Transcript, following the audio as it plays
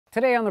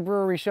Today on the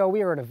Brewery Show,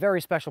 we are at a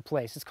very special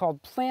place. It's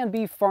called Plan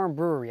B Farm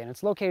Brewery, and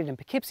it's located in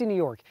Poughkeepsie, New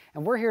York.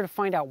 And we're here to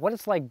find out what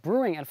it's like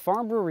brewing at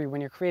Farm Brewery when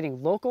you're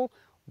creating local,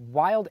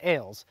 wild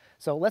ales.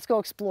 So let's go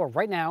explore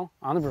right now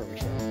on the Brewery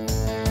Show.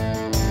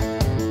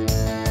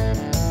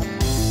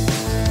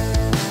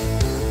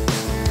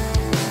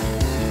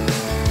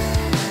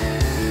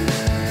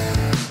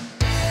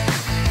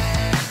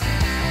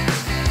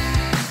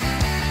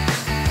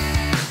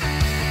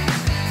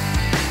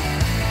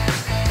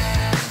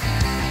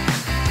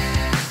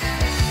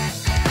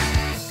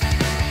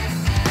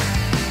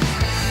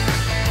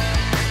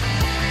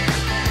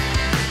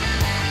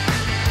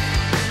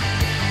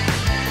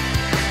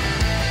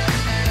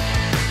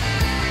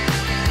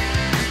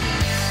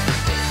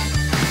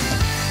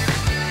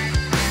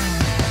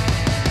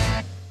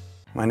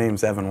 My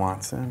name's Evan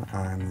Watson.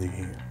 I'm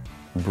the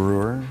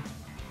brewer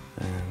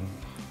and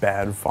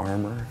bad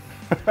farmer,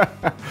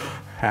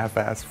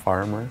 half-assed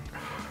farmer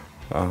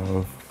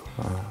of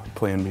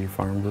Plan B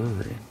Farm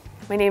Brewery.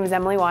 My name is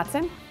Emily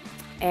Watson,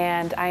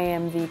 and I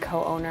am the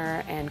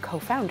co-owner and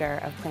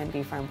co-founder of Plan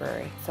B Farm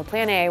Brewery. So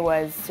Plan A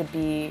was to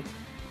be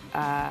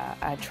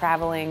a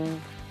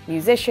traveling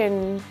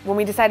musician. When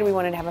we decided we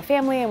wanted to have a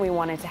family and we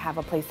wanted to have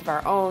a place of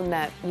our own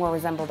that more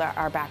resembled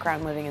our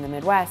background living in the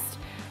Midwest,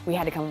 we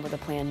had to come up with a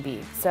Plan B.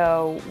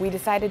 So we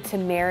decided to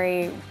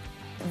marry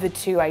the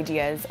two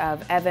ideas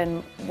of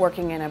Evan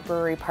working in a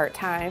brewery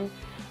part-time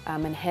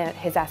and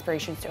his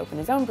aspirations to open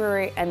his own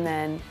brewery, and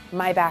then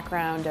my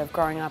background of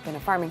growing up in a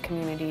farming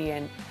community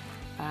and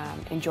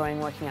enjoying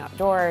working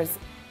outdoors.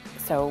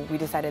 So we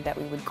decided that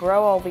we would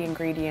grow all the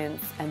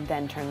ingredients and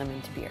then turn them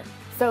into beer.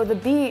 So the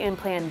B in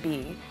Plan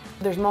B,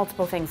 there's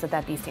multiple things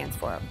that B stands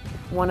for.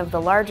 One of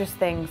the largest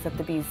things that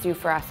the bees do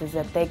for us is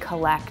that they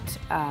collect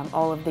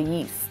all of the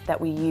yeast that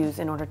we use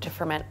in order to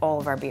ferment all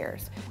of our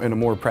beers. In a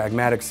more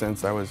pragmatic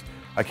sense,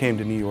 I came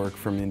to New York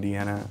from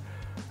Indiana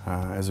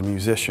as a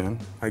musician.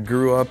 I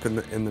grew up in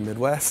the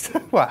Midwest.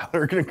 Wow,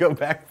 we're gonna go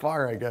back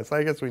far, I guess.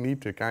 I guess we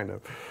need to, kind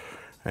of.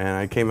 And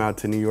I came out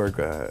to New York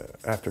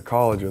after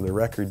college with a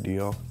record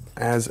deal.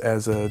 As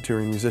a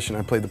touring musician,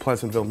 I played the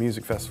Pleasantville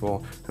Music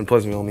Festival in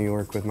Pleasantville, New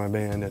York with my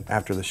band, and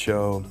after the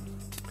show,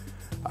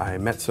 I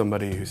met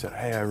somebody who said,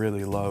 hey, I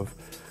really love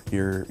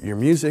your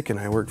music, and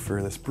I work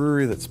for this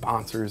brewery that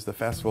sponsors the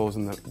festivals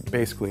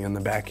basically in the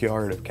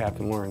backyard of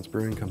Captain Lawrence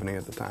Brewing Company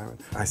at the time.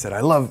 I said,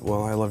 I love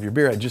your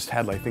beer. I just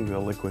had, I think, the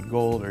Liquid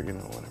Gold or,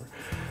 whatever.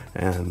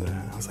 And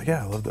I was like,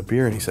 yeah, I love the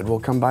beer. And he said, well,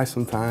 come by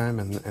sometime.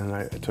 And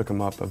I took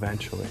him up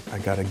eventually. I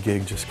got a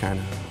gig just kind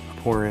of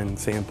pouring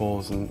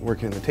samples and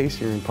working in the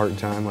tasting room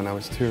part-time when I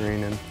was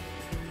touring. And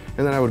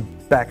then I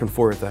would back and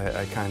forth.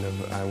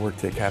 I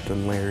worked at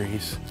Captain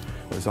Larry's,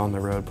 was on the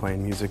road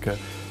playing music.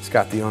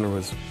 Scott, the owner,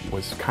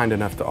 was kind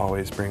enough to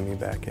always bring me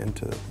back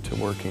into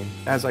working.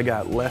 As I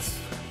got less,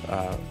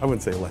 I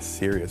wouldn't say less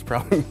serious,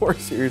 probably more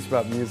serious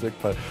about music,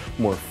 but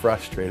more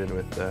frustrated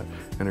with the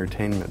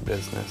entertainment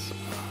business,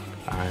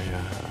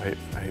 I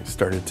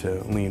started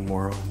to lean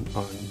more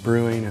on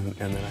brewing, and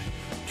then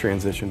I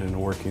transitioned into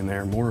working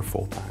there more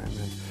full-time.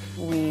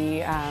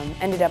 We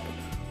ended up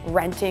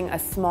renting a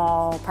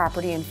small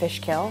property in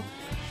Fishkill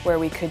where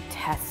we could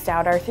test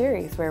out our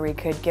theories, where we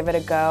could give it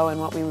a go in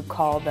what we would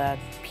call the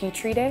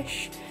Petri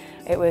dish.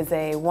 It was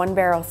a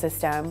one-barrel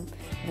system.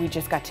 We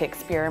just got to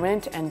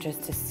experiment and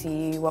just to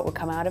see what would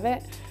come out of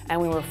it. And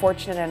we were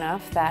fortunate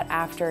enough that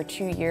after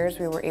 2 years,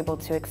 we were able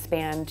to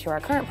expand to our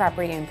current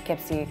property in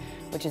Poughkeepsie,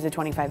 which is a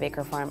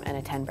 25-acre farm and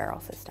a 10-barrel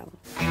system.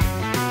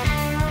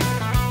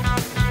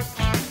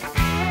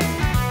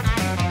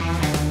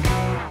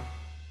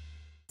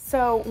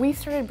 So we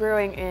started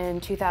brewing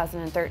in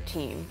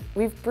 2013.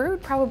 We've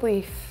brewed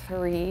probably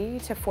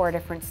 3 to 4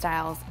 different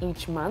styles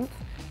each month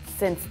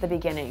since the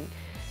beginning.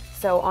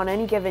 So on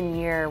any given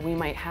year, we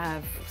might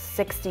have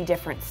 60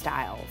 different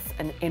styles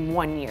in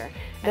 1 year.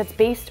 And it's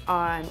based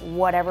on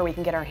whatever we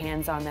can get our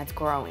hands on that's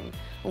growing,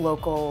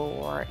 local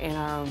or in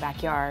our own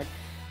backyard.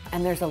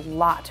 And there's a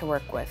lot to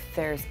work with.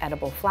 There's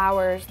edible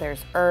flowers,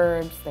 there's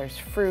herbs, there's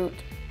fruit,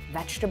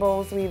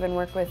 vegetables. We even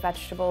work with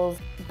vegetables.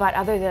 But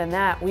other than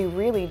that, we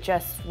really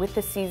just, with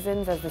the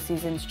seasons, as the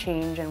seasons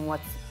change and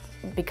what's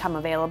become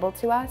available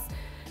to us,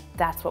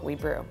 that's what we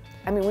brew.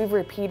 I mean, we've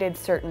repeated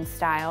certain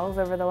styles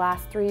over the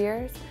last 3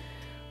 years,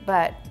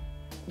 but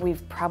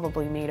we've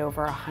probably made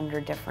over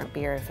 100 different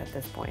beers at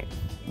this point.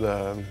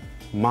 The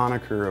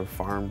moniker of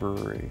Farm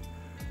Brewery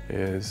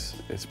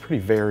is pretty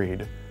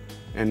varied,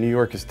 and New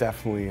York is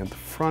definitely at the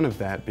front of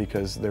that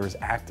because there is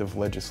active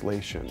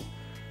legislation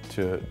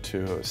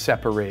to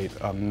separate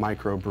a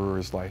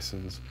microbrewer's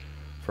license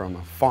from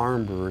a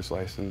farm brewer's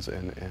license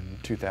in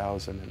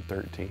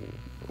 2013.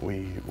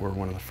 We were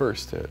one of the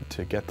first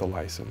to get the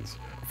license.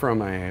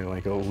 From a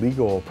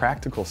legal,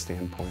 practical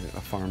standpoint,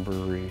 a farm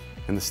brewery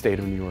in the state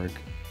of New York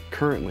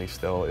currently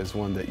still is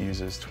one that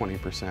uses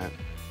 20%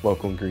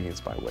 local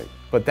ingredients by weight.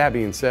 But that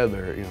being said,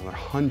 there are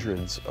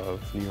hundreds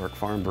of New York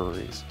farm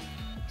breweries,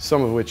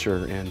 some of which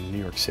are in New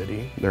York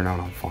City. They're not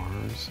on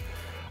farms.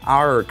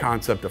 Our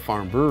concept of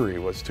farm brewery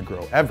was to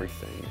grow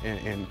everything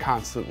and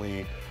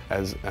constantly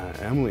as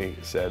Emily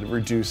said,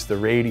 reduce the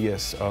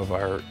radius of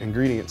our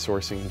ingredient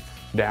sourcing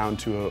down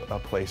to a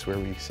place where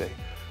we say,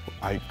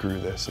 I grew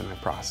this and I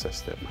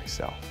processed it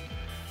myself.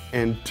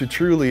 And to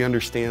truly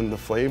understand the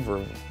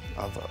flavor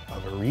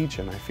of a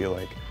region, I feel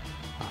like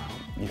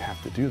you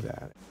have to do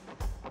that.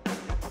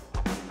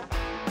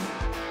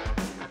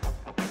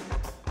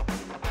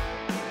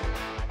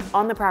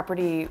 On the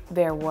property,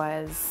 there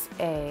was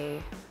a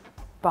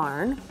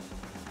barn,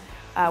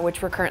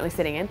 which we're currently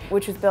sitting in,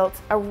 which was built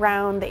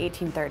around the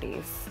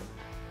 1830s.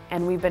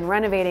 And we've been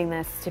renovating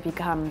this to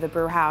become the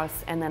brew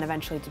house and then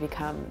eventually to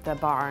become the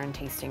bar and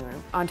tasting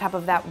room. On top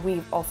of that,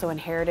 we've also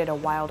inherited a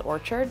wild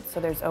orchard, so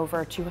there's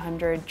over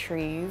 200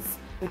 trees.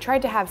 We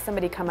tried to have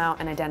somebody come out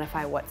and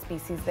identify what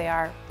species they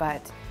are,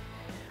 but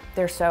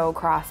they're so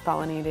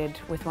cross-pollinated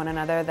with one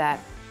another that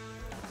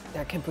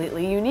they're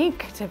completely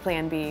unique to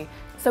Plan B.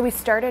 So we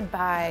started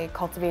by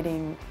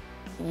cultivating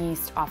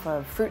yeast off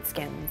of fruit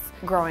skins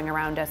growing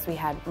around us. We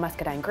had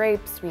muscadine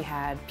grapes, we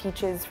had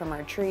peaches from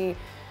our tree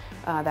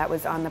that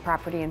was on the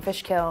property in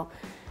Fishkill,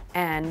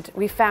 and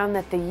we found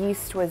that the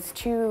yeast was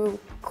too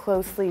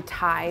closely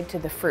tied to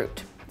the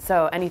fruit.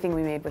 So anything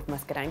we made with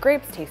muscadine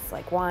grapes tastes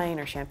like wine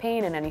or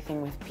champagne, and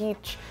anything with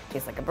peach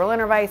tastes like a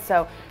Berliner Weiss.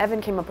 So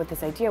Evan came up with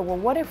this idea, well,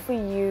 what if we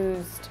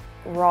used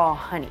raw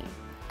honey?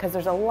 Because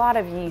there's a lot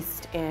of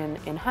yeast in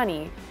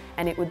honey,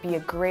 and it would be a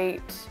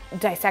great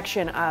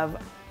dissection of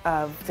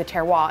the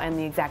terroir and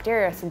the exact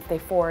area since they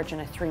forage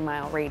in a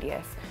 3-mile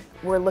radius.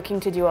 We're looking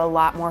to do a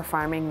lot more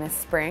farming this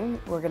spring.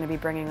 We're going to be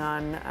bringing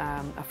on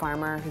a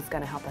farmer who's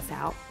going to help us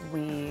out.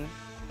 We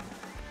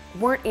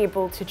weren't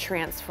able to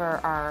transfer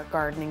our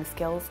gardening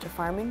skills to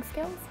farming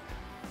skills.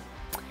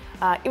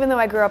 Even though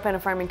I grew up in a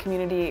farming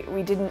community,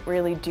 we didn't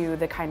really do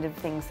the kind of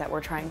things that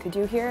we're trying to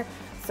do here.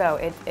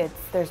 So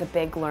there's a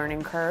big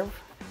learning curve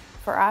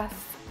for us.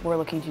 We're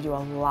looking to do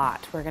a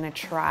lot. We're going to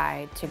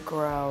try to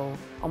grow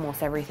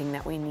almost everything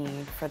that we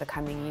need for the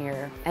coming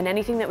year. And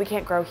anything that we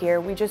can't grow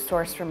here, we just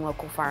source from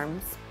local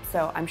farms.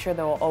 So I'm sure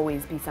there will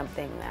always be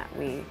something that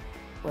we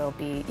will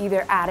be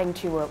either adding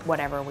to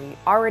whatever we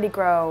already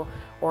grow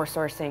or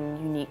sourcing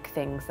unique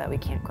things that we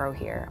can't grow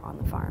here on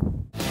the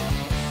farm.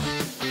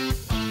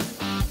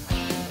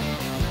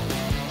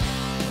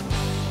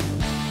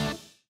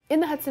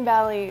 In the Hudson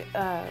Valley,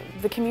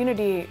 the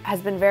community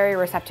has been very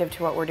receptive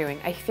to what we're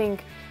doing. I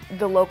think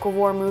the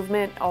locavore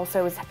movement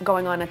also is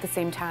going on at the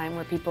same time,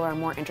 where people are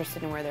more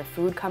interested in where their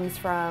food comes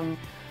from.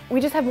 We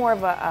just have more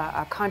of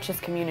a conscious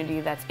community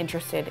that's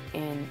interested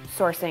in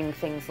sourcing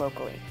things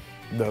locally.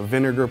 The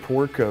vinegar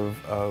pork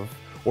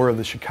or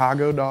the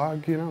Chicago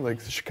dog, you know, like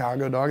the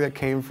Chicago dog that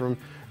came from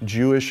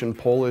Jewish and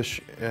Polish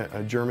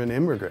German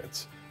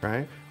immigrants,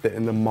 right?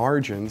 In the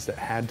margins that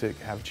had to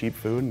have cheap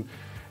food.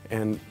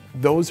 And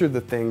those are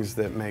the things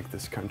that make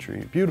this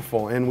country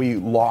beautiful. And we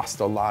lost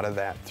a lot of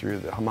that through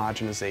the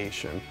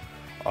homogenization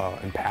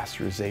and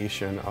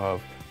pasteurization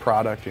of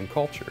product and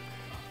culture.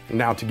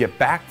 Now, to get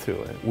back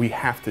to it, we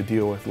have to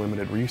deal with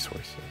limited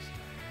resources.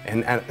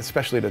 And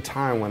especially at a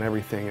time when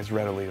everything is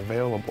readily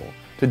available,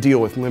 to deal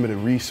with limited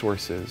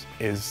resources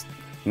is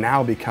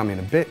now becoming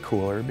a bit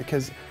cooler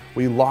because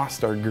we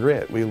lost our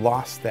grit. We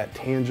lost that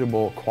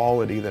tangible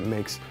quality that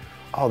makes,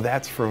 oh,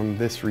 that's from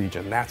this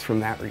region, that's from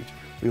that region.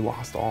 We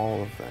lost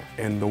all of that.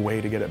 And the way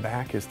to get it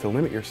back is to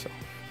limit yourself.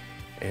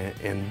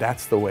 And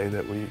that's the way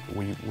that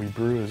we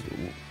brew,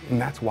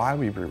 and that's why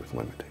we brew with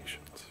limitations.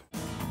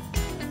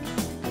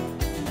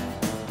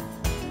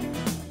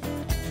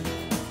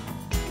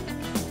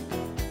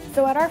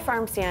 So at our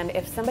farm stand,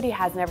 if somebody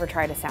has never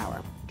tried a sour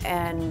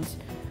and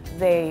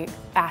they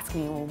ask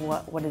me,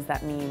 well, what does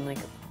that mean? Like,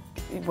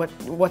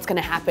 what's gonna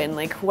happen?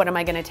 Like, what am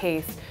I gonna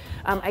taste?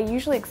 I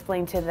usually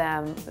explain to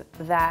them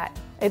that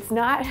it's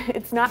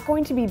not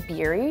going to be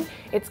beery.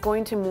 It's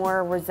going to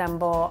more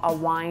resemble a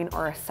wine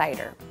or a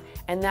cider.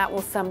 And that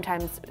will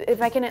sometimes,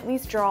 if I can at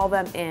least draw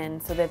them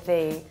in so that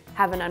they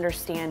have an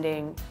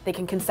understanding, they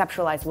can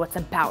conceptualize what's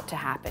about to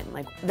happen.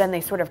 Like, then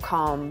they sort of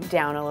calm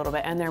down a little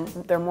bit and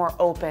they're more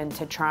open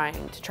to trying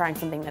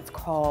something that's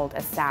called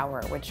a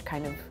sour, which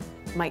kind of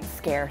might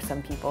scare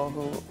some people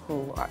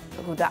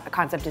who that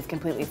concept is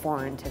completely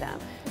foreign to them.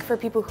 For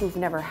people who've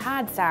never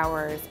had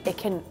sours, it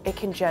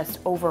can just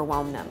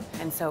overwhelm them.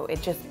 And so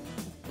it just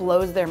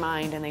blows their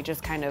mind and they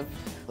just kind of,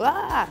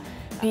 ah!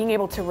 Being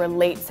able to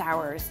relate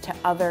sours to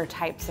other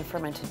types of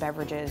fermented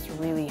beverages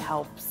really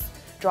helps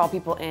draw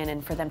people in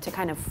and for them to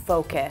kind of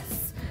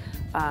focus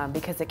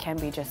because it can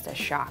be just a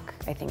shock,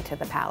 I think, to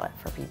the palate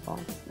for people.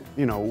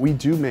 You know, we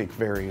do make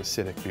very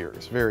acidic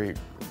beers, very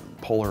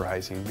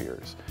polarizing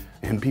beers.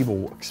 And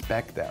people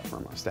expect that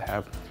from us, to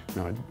have,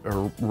 you know,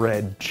 a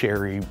red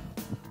cherry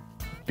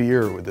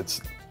beer with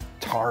its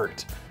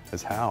tart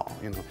as hell,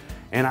 you know.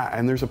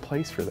 And there's a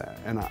place for that,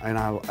 and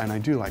I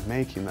do like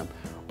making them.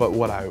 But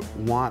what I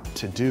want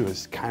to do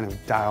is kind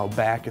of dial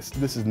back.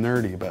 This is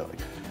nerdy, but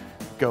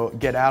like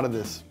get out of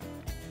this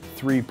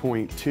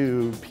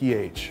 3.2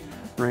 pH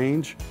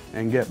range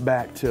and get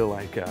back to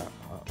like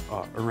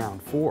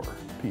around 4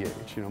 pH.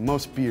 You know,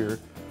 most beer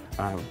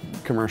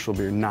commercial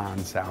beer,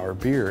 non-sour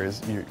beer,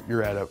 is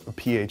you're at a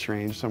pH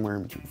range somewhere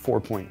between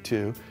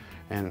 4.2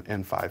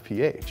 and 5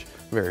 pH.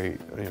 Very,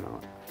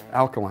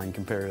 alkaline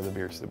compared to the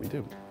beers that we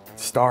do.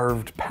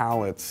 Starved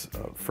palates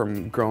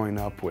from growing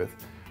up with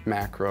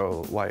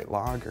macro light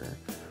lager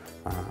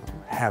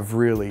have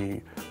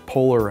really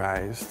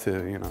polarized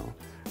to,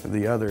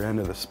 the other end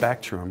of the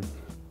spectrum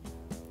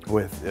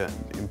with,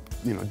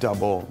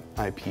 double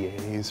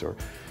IPAs or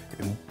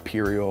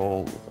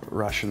imperial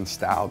Russian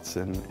stouts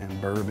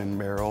and bourbon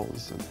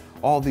barrels and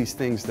all these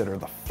things that are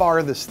the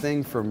farthest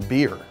thing from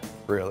beer,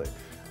 really.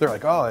 They're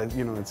like, oh,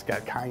 it's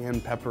got cayenne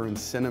pepper and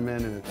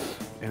cinnamon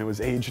and it was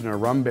aged in a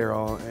rum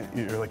barrel.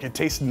 And you're like, it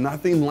tastes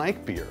nothing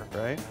like beer,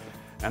 right?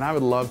 And I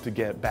would love to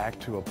get back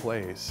to a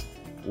place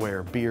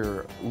where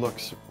beer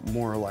looks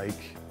more like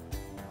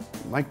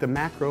the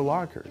macro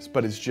lagers,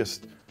 but it's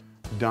just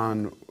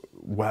done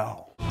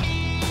well.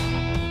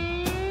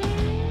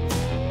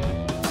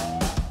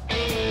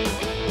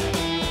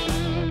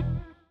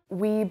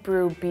 We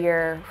brew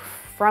beer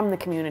from the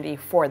community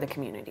for the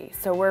community.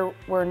 So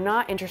we're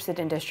not interested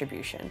in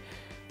distribution.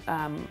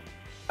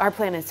 Our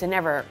plan is to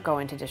never go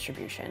into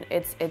distribution.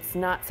 It's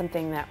not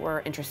something that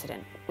we're interested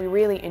in. We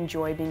really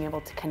enjoy being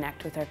able to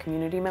connect with our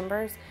community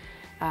members,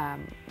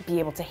 be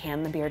able to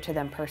hand the beer to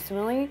them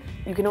personally.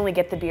 You can only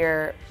get the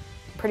beer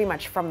pretty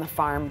much from the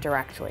farm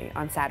directly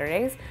on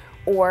Saturdays,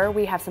 or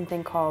we have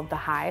something called The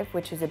Hive,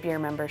 which is a beer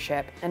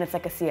membership, and it's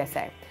like a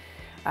CSA.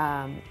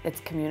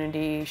 It's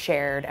community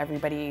shared,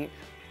 everybody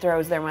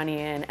throws their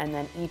money in, and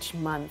then each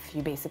month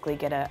you basically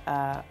get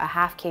a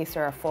half case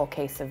or a full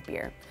case of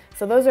beer.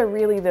 So those are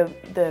really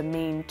the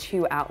main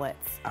two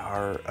outlets.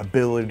 Our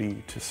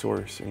ability to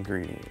source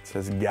ingredients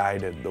has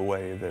guided the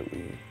way that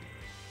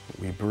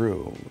we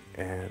brew,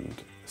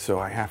 and so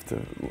I have to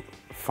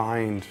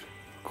find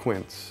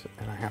quince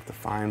and I have to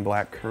find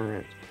black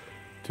currant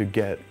to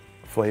get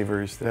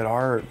flavors that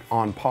are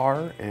on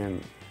par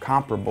and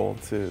comparable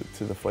to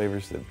the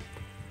flavors that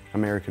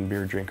American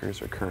beer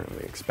drinkers are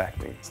currently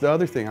expecting. So the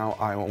other thing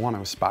I want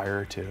to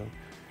aspire to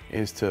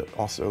is to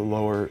also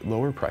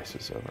lower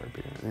prices of our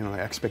beer. The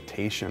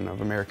expectation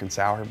of American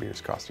sour beers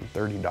costing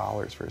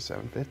 $30 for a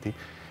 750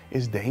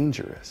 is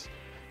dangerous,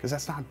 because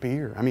that's not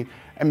beer. I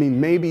mean,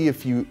 maybe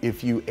if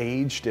you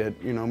aged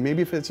it,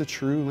 maybe if it's a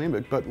true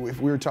lambic, but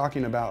if we were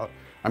talking about,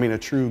 a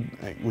true,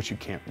 which you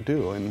can't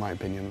do in my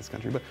opinion in this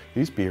country, but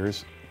these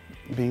beers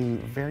being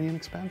very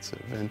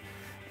inexpensive,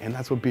 and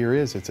that's what beer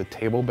is. It's a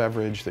table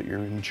beverage that you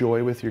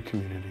enjoy with your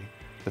community,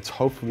 that's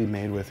hopefully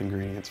made with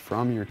ingredients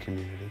from your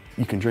community.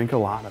 You can drink a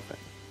lot of it,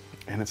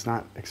 and it's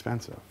not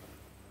expensive.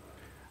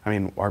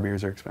 Our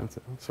beers are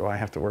expensive, so I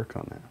have to work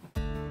on that.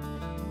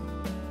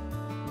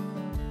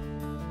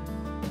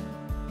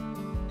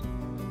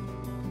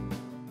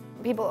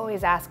 People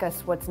always ask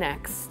us what's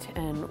next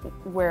and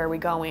where are we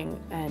going,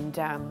 and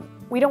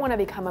we don't want to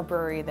become a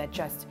brewery that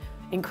just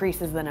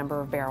increases the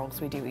number of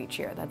barrels we do each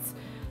year.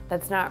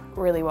 That's not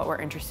really what we're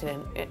interested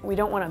in. We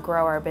don't want to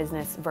grow our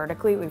business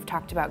vertically. We've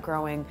talked about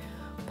growing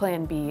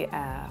Plan B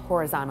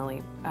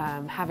horizontally,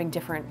 having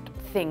different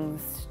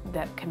things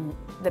that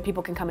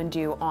people can come and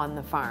do on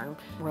the farm.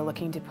 We're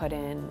looking to put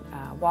in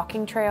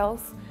walking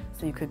trails,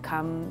 so you could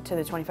come to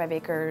the 25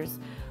 acres,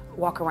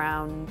 walk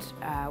around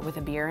with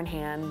a beer in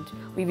hand.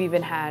 We've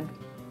even had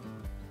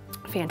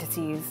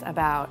fantasies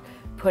about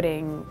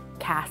putting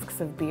casks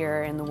of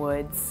beer in the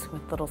woods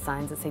with little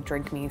signs that say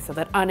 "Drink Me," so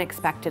that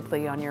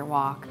unexpectedly on your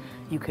walk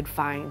you could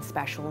find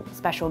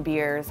special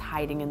beers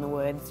hiding in the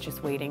woods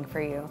just waiting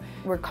for you.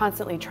 We're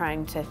constantly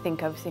trying to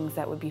think of things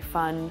that would be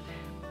fun,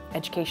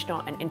 educational,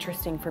 and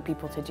interesting for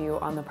people to do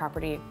on the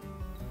property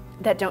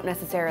that don't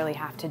necessarily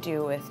have to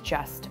do with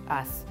just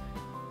us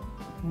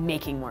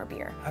making more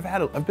beer.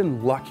 I've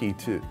been lucky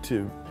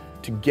to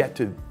get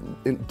to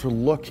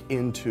look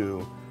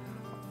into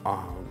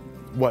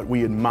what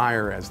we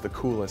admire as the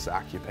coolest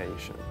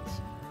occupations,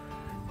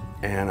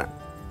 and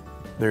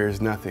there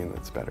is nothing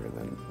that's better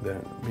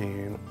than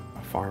being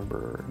a farm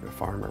brewer and a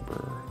farmer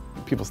brewer.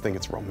 People think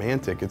it's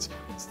romantic. It's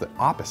the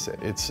opposite.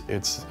 It's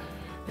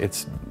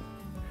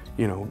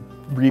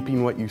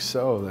reaping what you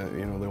sow.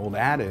 The old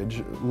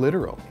adage,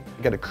 literally.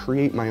 I got to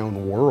create my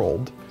own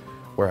world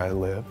where I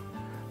live,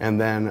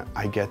 and then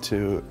I get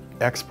to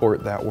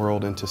export that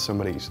world into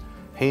somebody's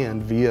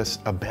hand via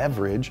a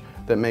beverage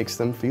that makes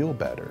them feel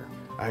better.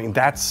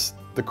 That's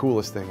the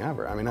coolest thing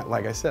ever.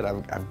 Like I said,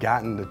 I've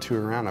gotten to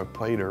tour around, I've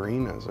played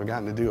arenas, I've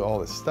gotten to do all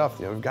this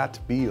stuff. I've got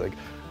to be like,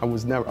 I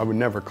would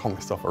never call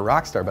myself a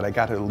rock star, but I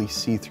got to at least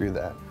see through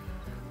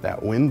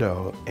that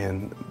window,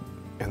 and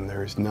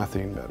there's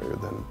nothing better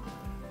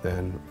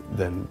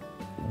than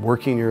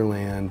working your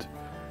land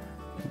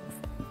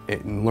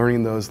and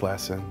learning those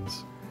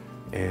lessons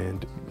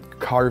and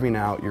carving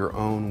out your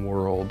own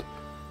world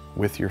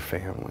with your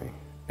family.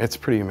 It's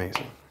pretty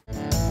amazing.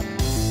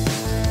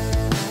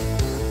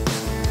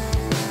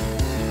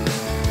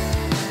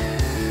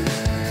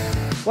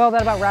 Well,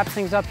 that about wraps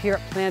things up here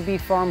at Plan B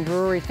Farm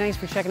Brewery. Thanks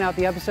for checking out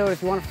the episode.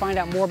 If you want to find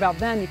out more about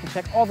them, you can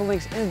check all the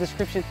links in the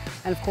description.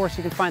 And of course,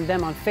 you can find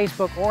them on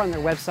Facebook or on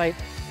their website,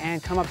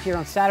 and come up here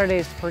on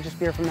Saturdays to purchase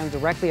beer from them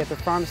directly at their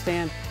farm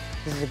stand.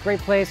 This is a great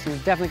place, and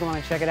you definitely going to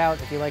want to check it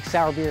out if you like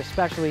sour beer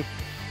especially.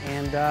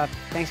 And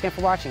thanks again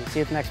for watching. See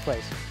you at the next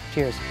place.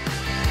 Cheers.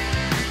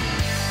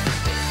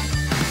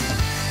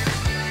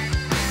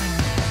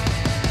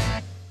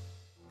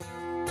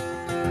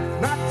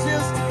 Not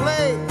just to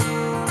play,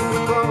 but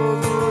to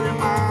grow through your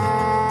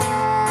mind.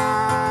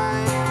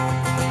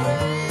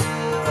 Play,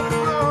 but to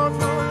grow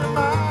through your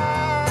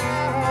mind.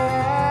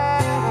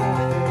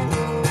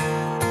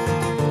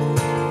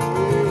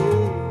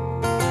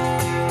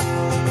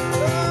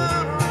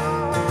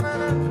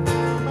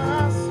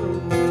 My soul.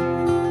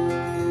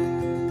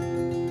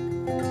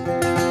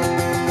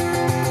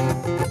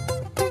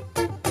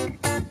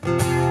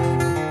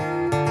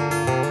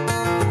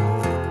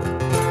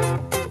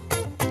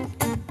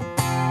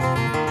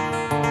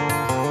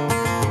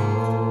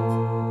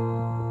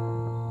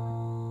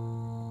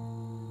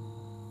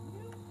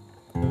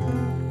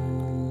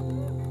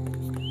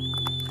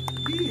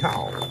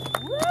 Yeehaw.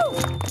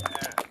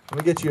 Let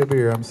me get you a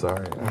beer. I'm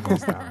sorry. I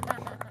missed out.